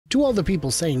To all the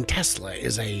people saying Tesla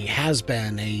is a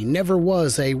has-been, a never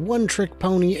was, a one-trick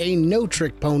pony, a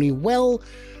no-trick pony, well,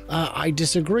 I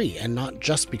disagree, and not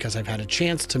just because I've had a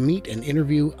chance to meet and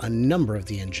interview a number of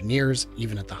the engineers,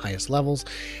 even at the highest levels,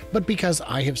 but because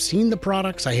I have seen the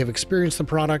products, I have experienced the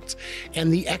products,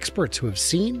 and the experts who have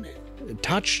seen,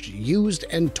 touched, used,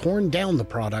 and torn down the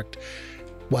product,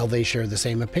 well, they share the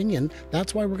same opinion.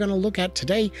 That's why we're going to look at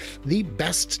today the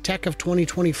best tech of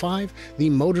 2025. The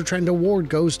Motor Trend Award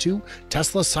goes to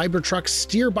Tesla Cybertruck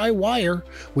Steer-by-Wire,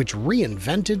 which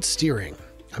reinvented steering.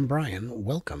 I'm Brian.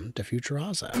 Welcome to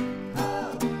Futuraza.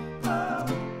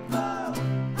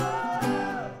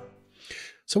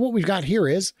 So what we've got here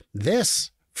is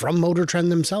this from Motor Trend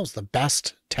themselves, the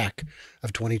best tech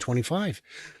of 2025.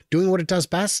 Doing what it does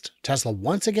best, Tesla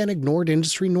once again ignored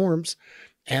industry norms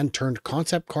and turned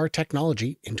concept car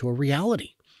technology into a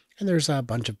reality. And there's a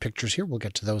bunch of pictures here. We'll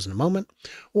get to those in a moment,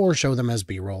 or show them as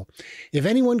B-roll. If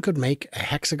anyone could make a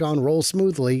hexagon roll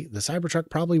smoothly, the Cybertruck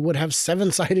probably would have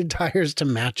 7-sided tires to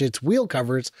match its wheel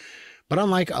covers. But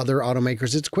unlike other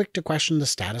automakers, it's quick to question the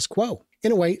status quo.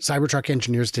 In a way, Cybertruck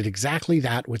engineers did exactly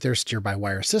that with their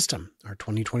steer-by-wire system, our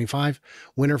 2025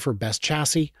 winner for Best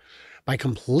Chassis, by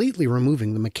completely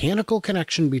removing the mechanical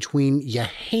connection between your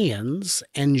hands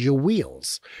and your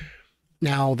wheels.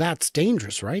 Now, that's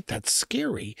dangerous, right? That's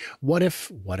scary. What if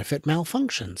it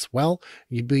malfunctions? Well,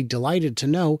 you'd be delighted to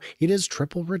know it is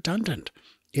triple redundant.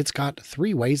 It's got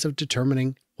 3 ways of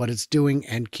determining what it's doing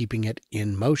and keeping it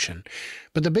in motion.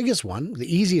 But the biggest one,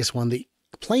 the easiest one, the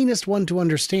plainest one to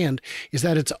understand is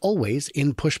that it's always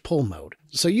in push-pull mode.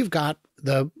 So you've got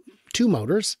the 2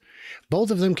 motors,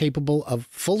 both of them capable of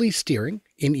fully steering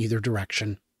in either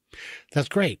direction. That's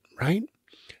great, right?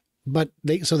 But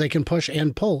they can push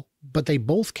and pull, but they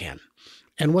both can.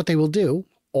 And what they will do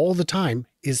all the time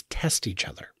is test each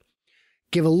other.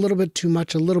 Give a little bit too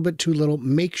much, a little bit too little,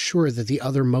 make sure that the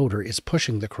other motor is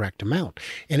pushing the correct amount.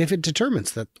 And if it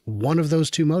determines that one of those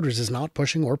 2 motors is not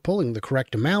pushing or pulling the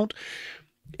correct amount,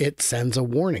 it sends a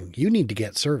warning. You need to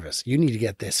get service. You need to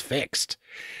get this fixed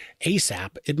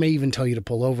ASAP. It may even tell you to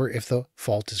pull over if the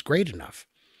fault is great enough.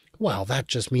 Well, that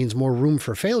just means more room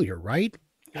for failure, right?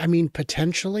 I mean,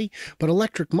 potentially, but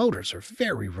electric motors are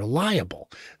very reliable.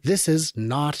 This is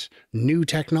not new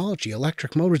technology.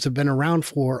 Electric motors have been around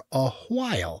for a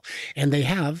while, and they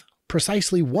have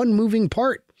precisely one moving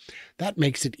part. That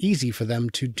makes it easy for them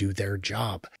to do their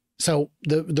job. So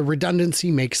the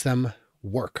redundancy makes them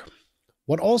work.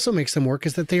 What also makes them work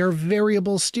is that they are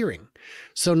variable steering.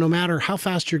 So no matter how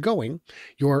fast you're going,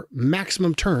 your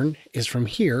maximum turn is from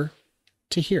here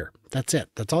to here. That's it.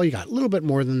 That's all you got. A little bit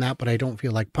more than that, but I don't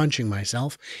feel like punching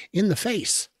myself in the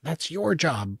face. That's your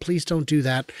job. Please don't do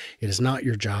that. It is not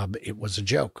your job. It was a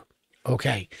joke.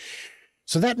 Okay.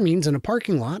 So that means in a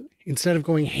parking lot, instead of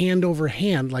going hand over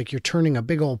hand like you're turning a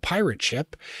big old pirate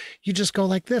ship, you just go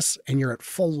like this and you're at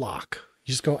full lock.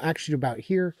 You just go actually about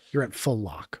here, you're at full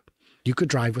lock. You could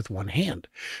drive with one hand.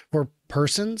 For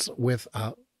persons with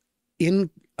an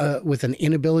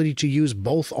inability to use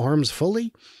both arms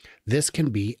fully, this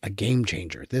can be a game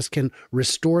changer. This can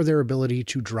restore their ability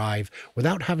to drive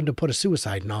without having to put a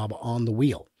suicide knob on the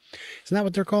wheel. Isn't that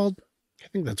what they're called? I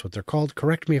think that's what they're called.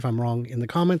 Correct me if I'm wrong in the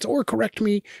comments, or correct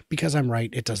me because I'm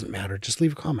right. It doesn't matter. Just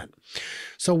leave a comment.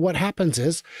 So what happens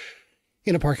is,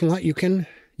 in a parking lot, you can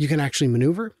actually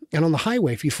maneuver. And on the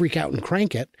highway, if you freak out and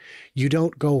crank it, you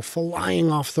don't go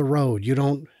flying off the road. You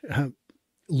don't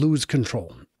lose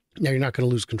control. Now, you're not going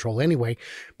to lose control anyway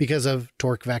because of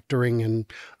torque vectoring and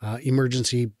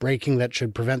emergency braking that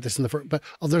should prevent this in the first. But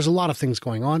there's a lot of things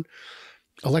going on.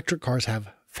 Electric cars have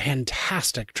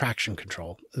fantastic traction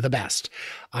control, the best.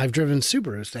 I've driven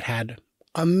Subarus that had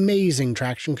amazing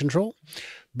traction control,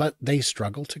 but they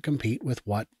struggle to compete with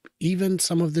what even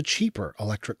some of the cheaper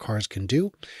electric cars can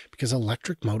do, because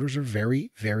electric motors are very,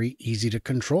 very easy to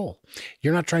control.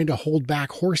 You're not trying to hold back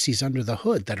horsies under the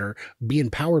hood that are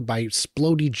being powered by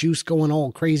splody juice going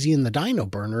all crazy in the dyno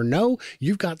burner. No,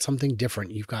 you've got something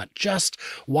different. You've got just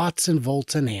watts and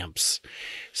volts and amps.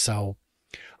 So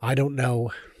I don't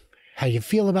know how you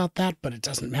feel about that, but it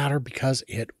doesn't matter because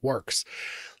it works.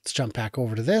 Let's jump back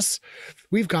over to this.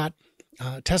 We've got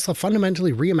Tesla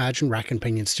fundamentally reimagined rack and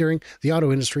pinion steering. The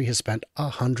auto industry has spent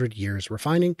 100 years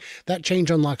refining. That change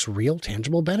unlocks real,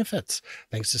 tangible benefits.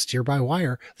 Thanks to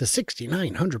steer-by-wire, the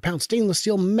 6,900-pound stainless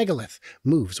steel megalith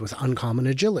moves with uncommon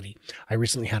agility. I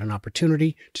recently had an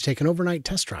opportunity to take an overnight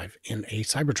test drive in a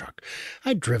Cybertruck.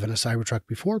 I'd driven a Cybertruck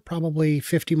before, probably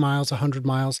 50 miles, 100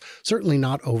 miles, certainly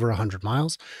not over 100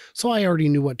 miles, so I already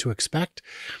knew what to expect.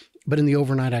 But in the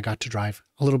overnight, I got to drive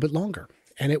a little bit longer.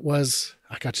 And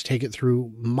I got to take it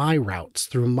through my routes,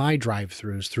 through my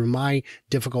drive-throughs, through my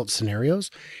difficult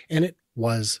scenarios. And it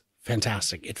was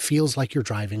fantastic. It feels like you're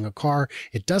driving a car.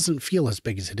 It doesn't feel as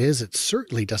big as it is. It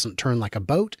certainly doesn't turn like a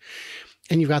boat.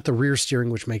 And you've got the rear steering,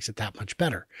 which makes it that much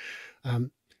better.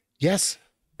 Yes,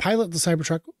 pilot the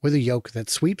Cybertruck with a yoke that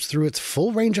sweeps through its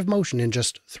full range of motion in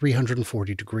just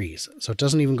 340 degrees. So it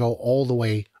doesn't even go all the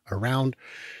way around.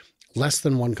 Less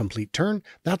than one complete turn.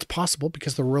 That's possible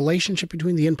because the relationship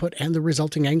between the input and the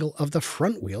resulting angle of the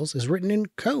front wheels is written in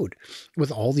code with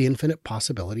all the infinite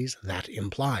possibilities that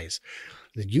implies.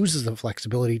 It uses the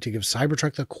flexibility to give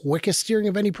Cybertruck the quickest steering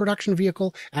of any production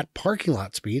vehicle at parking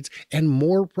lot speeds and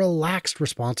more relaxed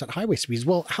response at highway speeds.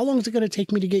 Well, how long is it going to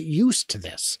take me to get used to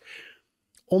this?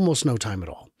 Almost no time at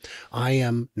all. I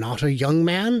am not a young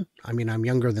man. I mean, I'm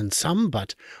younger than some,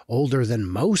 but older than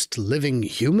most living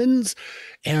humans.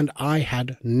 And I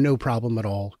had no problem at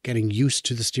all getting used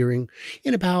to the steering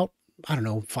in about,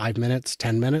 5 minutes,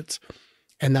 10 minutes.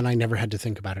 And then I never had to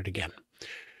think about it again.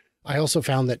 I also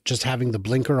found that just having the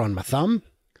blinker on my thumb,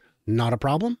 not a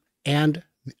problem. And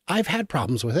I've had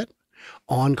problems with it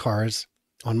on cars,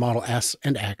 on Model S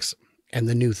and X, and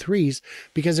the new 3s,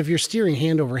 because if you're steering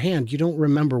hand over hand, you don't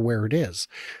remember where it is.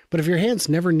 But if your hands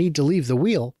never need to leave the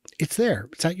wheel, it's there.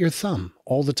 It's at your thumb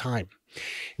all the time.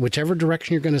 Whichever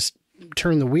direction you're going to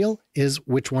turn the wheel is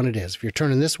which one it is. If you're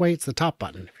turning this way, it's the top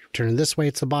button. If you're turning this way,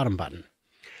 it's the bottom button.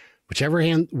 Whichever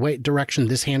direction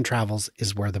this hand travels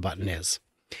is where the button is.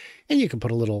 And you can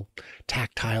put a little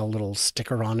tactile little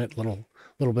sticker on it, little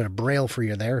bit of braille for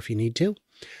you there if you need to.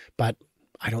 But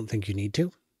I don't think you need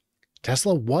to.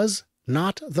 Tesla was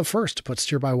not the first to put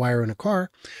steer-by-wire in a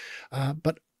car,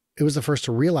 but it was the first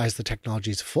to realize the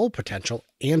technology's full potential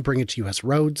and bring it to U.S.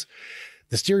 roads.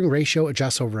 The steering ratio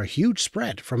adjusts over a huge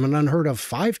spread from an unheard of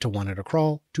 5-to-1 at a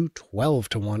crawl to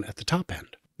 12-to-1 at the top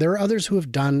end. There are others who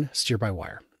have done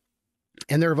steer-by-wire,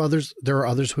 and there are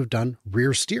others who have done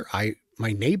rear steer.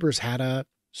 My neighbors had a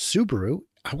Subaru.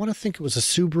 I want to think it was a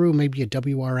Subaru, maybe a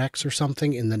WRX or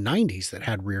something in the 90s that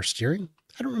had rear steering.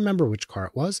 I don't remember which car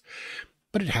it was,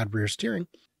 but it had rear steering.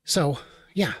 So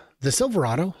yeah, the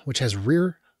Silverado, which has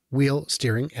rear wheel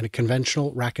steering and a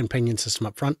conventional rack and pinion system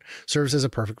up front, serves as a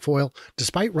perfect foil.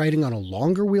 Despite riding on a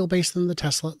longer wheelbase than the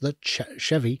Tesla, the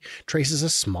Chevy traces a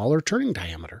smaller turning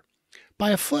diameter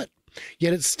by a foot.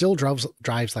 Yet it still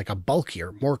drives like a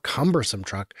bulkier, more cumbersome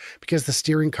truck because the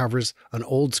steering covers an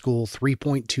old school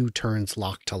 3.2 turns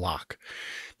lock to lock.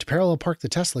 To parallel park the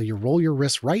Tesla, you roll your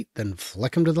wrists right, then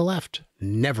flick them to the left,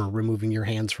 never removing your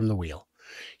hands from the wheel.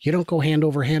 You don't go hand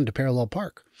over hand to parallel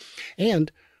park. And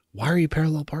why are you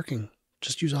parallel parking?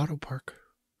 Just use auto park.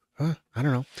 I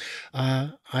don't know.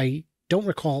 I don't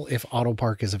recall if auto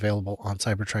park is available on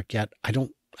Cybertruck yet. I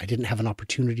didn't have an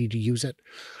opportunity to use it.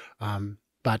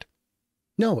 But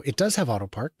no, it does have auto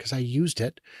park because I used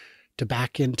it to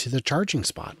back into the charging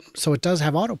spot. So it does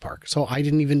have auto park. So I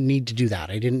didn't even need to do that.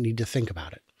 I didn't need to think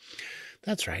about it.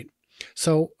 That's right.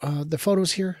 So the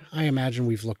photos here, I imagine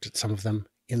we've looked at some of them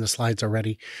in the slides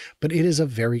already, but it is a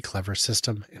very clever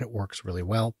system and it works really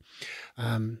well.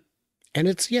 And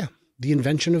it's, the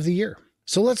invention of the year.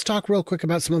 So let's talk real quick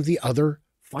about some of the other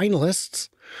finalists.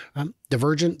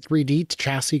 Divergent 3D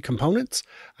chassis components.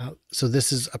 So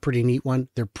this is a pretty neat one.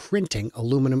 They're printing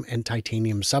aluminum and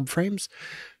titanium subframes.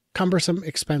 Cumbersome,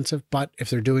 expensive, but if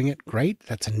they're doing it, great.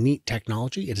 That's a neat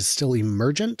technology. It is still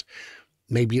emergent.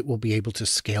 Maybe it will be able to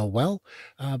scale well,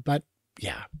 but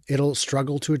yeah, it'll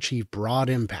struggle to achieve broad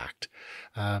impact.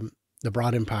 The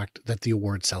broad impact that the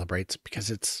award celebrates because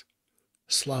it's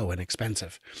slow and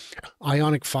expensive.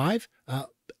 Ioniq 5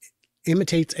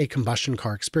 imitates a combustion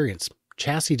car experience.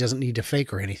 Chassis doesn't need to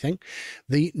fake or anything.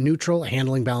 The neutral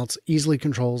handling balance, easily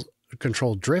controlled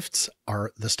drifts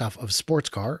are the stuff of sports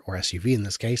car, or SUV in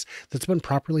this case, that's been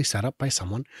properly set up by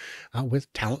someone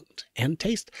with talent and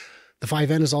taste. The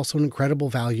 5N is also an incredible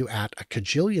value at $1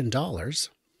 kajillion.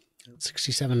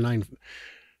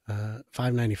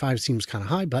 $67,595 seems kind of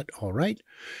high, but all right.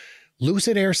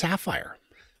 Lucid Air Sapphire.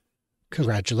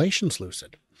 Congratulations,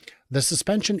 Lucid. The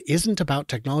suspension isn't about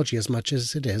technology as much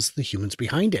as it is the humans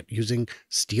behind it, using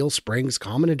steel springs,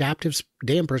 common adaptive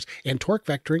dampers, and torque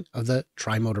vectoring of the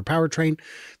tri-motor powertrain.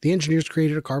 The engineers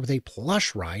created a car with a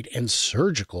plush ride and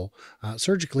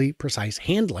surgically precise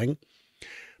handling.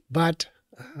 But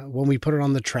when we put it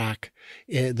on the track,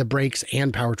 the brakes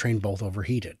and powertrain both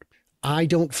overheated. I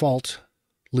don't fault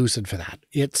Lucid for that.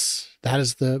 That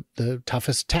is the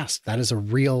toughest test. That is a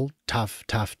real tough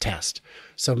test.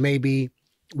 So maybe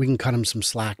we can cut them some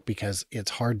slack because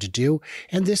it's hard to do.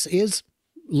 And this is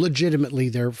legitimately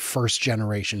their first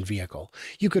generation vehicle.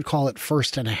 You could call it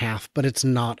first and a half, but it's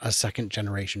not a second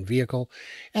generation vehicle.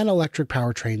 And electric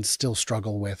powertrains still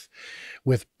struggle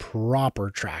with proper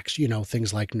tracks,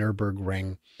 things like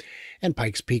Nürburgring and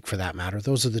Pikes Peak for that matter.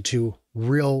 Those are the two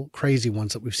real crazy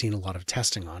ones that we've seen a lot of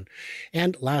testing on.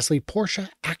 And lastly, Porsche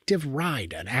Active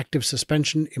Ride. An active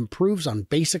suspension improves on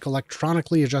basic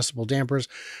electronically adjustable dampers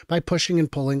by pushing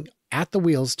and pulling at the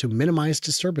wheels to minimize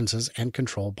disturbances and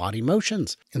control body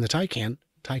motions. In the Taycan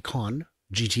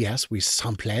GTS we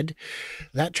sampled,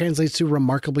 that translates to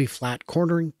remarkably flat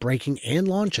cornering, braking, and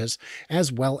launches,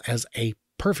 as well as a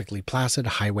perfectly placid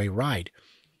highway ride.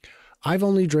 I've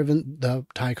only driven the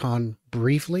Taycan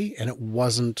briefly, and it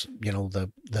wasn't,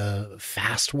 the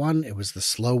fast one. It was the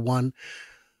slow one,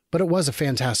 but it was a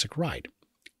fantastic ride.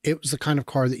 It was the kind of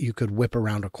car that you could whip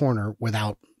around a corner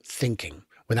without thinking,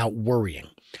 without worrying.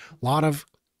 A lot of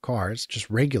cars, just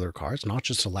regular cars, not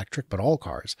just electric, but all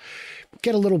cars,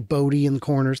 get a little boaty in the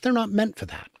corners. They're not meant for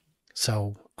that.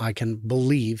 So I can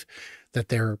believe that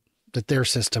their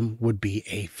system would be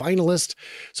a finalist.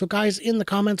 So guys, in the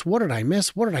comments, what did I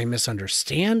miss? What did I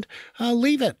misunderstand?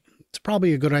 Leave it. It's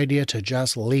probably a good idea to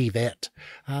just leave it.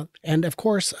 And of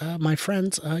course, my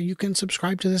friends, you can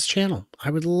subscribe to this channel.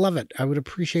 I would love it. I would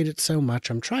appreciate it so much.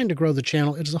 I'm trying to grow the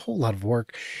channel. It is a whole lot of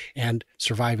work, and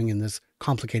surviving in this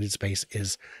complicated space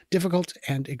is difficult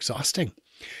and exhausting.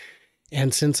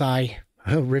 And since I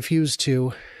refuse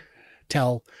to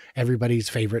tell everybody's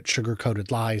favorite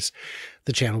sugar-coated lies,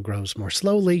 the channel grows more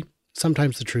slowly.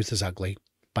 Sometimes the truth is ugly,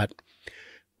 but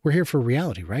we're here for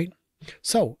reality, right?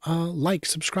 So, like,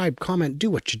 subscribe, comment,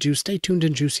 do what you do, stay tuned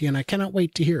and juicy, and I cannot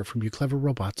wait to hear from you clever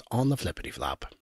robots on the flippity flop.